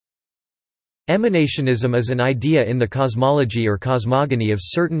Emanationism is an idea in the cosmology or cosmogony of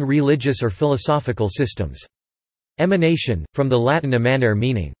certain religious or philosophical systems. Emanation, from the Latin emanare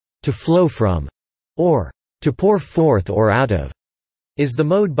meaning, to flow from, or to pour forth or out of, is the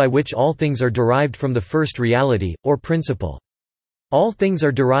mode by which all things are derived from the first reality, or principle. All things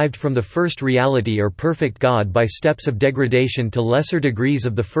are derived from the first reality or perfect God by steps of degradation to lesser degrees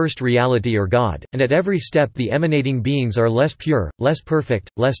of the first reality or God, and at every step the emanating beings are less pure, less perfect,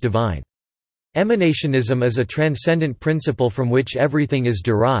 less divine. Emanationism is a transcendent principle from which everything is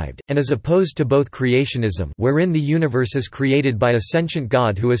derived, and is opposed to both creationism, wherein the universe is created by a sentient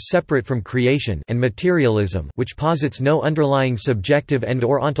God who is separate from creation, and materialism, which posits no underlying subjective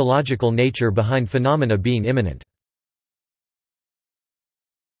and/or ontological nature behind phenomena being immanent.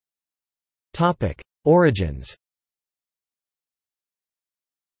 Origins.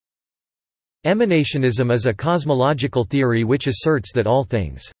 Emanationism is a cosmological theory which asserts that all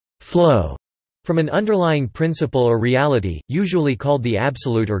things flow from an underlying principle or reality, usually called the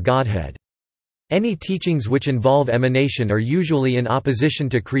Absolute or Godhead. Any teachings which involve emanation are usually in opposition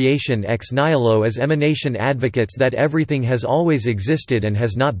to creation ex nihilo, as emanation advocates that everything has always existed and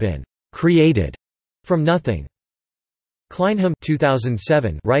has not been created from nothing. Kleinham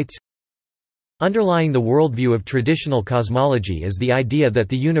 2007 writes, underlying the worldview of traditional cosmology is the idea that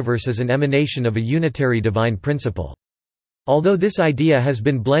the universe is an emanation of a unitary divine principle. Although this idea has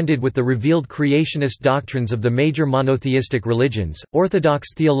been blended with the revealed creationist doctrines of the major monotheistic religions, Orthodox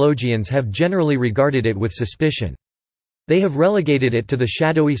theologians have generally regarded it with suspicion. They have relegated it to the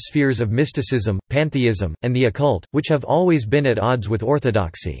shadowy spheres of mysticism, pantheism, and the occult, which have always been at odds with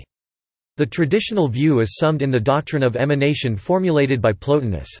orthodoxy. The traditional view is summed in the doctrine of emanation formulated by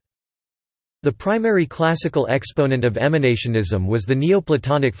Plotinus. The primary classical exponent of emanationism was the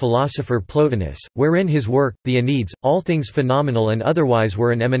Neoplatonic philosopher Plotinus, wherein his work, the Enneads, all things phenomenal and otherwise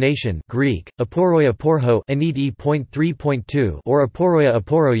were an emanation Greek, aporoia porho or aporoia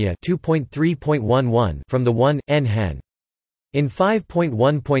aporoia 2.3.11 from the One, en hen. In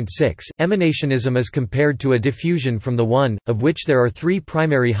 5.1.6, emanationism is compared to a diffusion from the One, of which there are three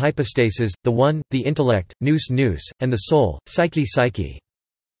primary hypostases, the One, the intellect, nous nous, and the soul, psyche psyche.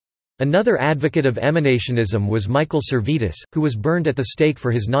 Another advocate of emanationism was Michael Servetus, who was burned at the stake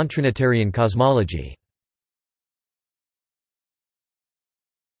for his non-Trinitarian cosmology.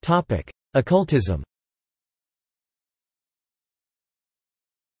 Occultism.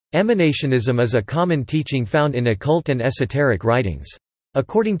 Emanationism is a common teaching found in occult and esoteric writings.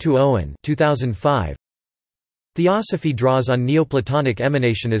 According to Owen 2005, Theosophy draws on Neoplatonic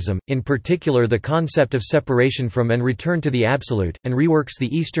emanationism, in particular the concept of separation from and return to the Absolute, and reworks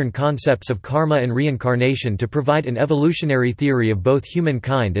the Eastern concepts of karma and reincarnation to provide an evolutionary theory of both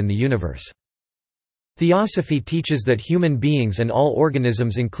humankind and the universe. Theosophy teaches that human beings and all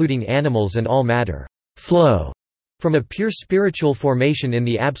organisms, including animals and all matter, flow from a pure spiritual formation in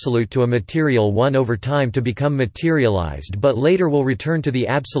the Absolute to a material one over time to become materialized, but later will return to the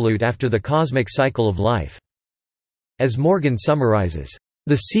Absolute after the cosmic cycle of life. As Morgan summarizes,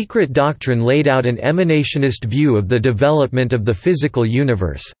 "The secret doctrine laid out an emanationist view of the development of the physical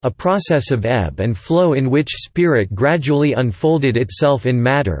universe, a process of ebb and flow in which spirit gradually unfolded itself in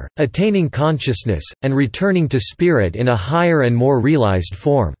matter, attaining consciousness, and returning to spirit in a higher and more realized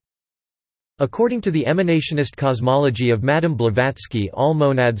form." According to the emanationist cosmology of Madame Blavatsky, all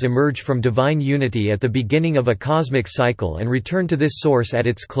monads emerge from divine unity at the beginning of a cosmic cycle and return to this source at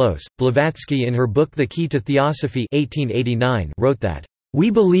its close. Blavatsky, in her book The Key to Theosophy 1889, wrote that, "We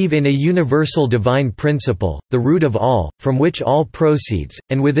believe in a universal divine principle, the root of all, from which all proceeds,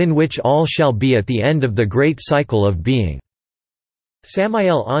 and within which all shall be at the end of the great cycle of being."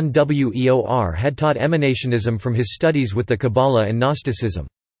 Samael Aun Weor had taught emanationism from his studies with the Kabbalah and Gnosticism.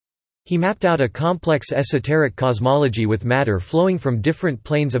 He mapped out a complex esoteric cosmology with matter flowing from different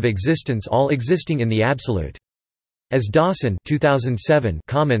planes of existence, all existing in the Absolute. As Dawson 2007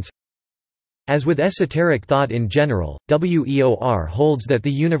 comments, as with esoteric thought in general, Weor holds that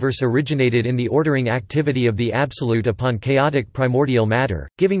the universe originated in the ordering activity of the Absolute upon chaotic primordial matter,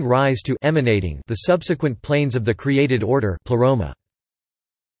 giving rise to emanating the subsequent planes of the created order pleroma.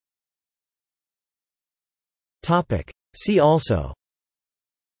 See also: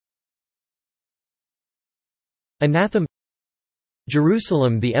 Anathema,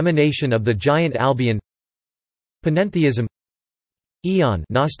 Jerusalem, the emanation of the giant Albion, Panentheism, Aeon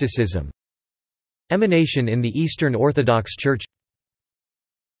Gnosticism, emanation in the Eastern Orthodox Church.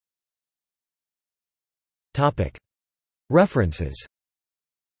 References.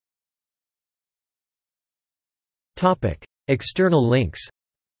 External links.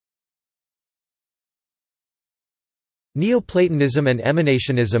 Neoplatonism and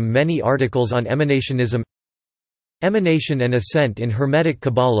Emanationism. Many articles on Emanationism. Emanation and Ascent in Hermetic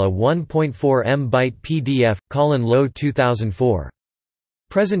Kabbalah 1.4 MB PDF, Colin Lowe 2004.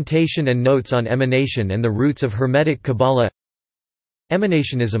 Presentation and Notes on Emanation and the Roots of Hermetic Kabbalah.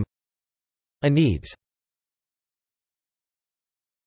 Emanationism. A Needs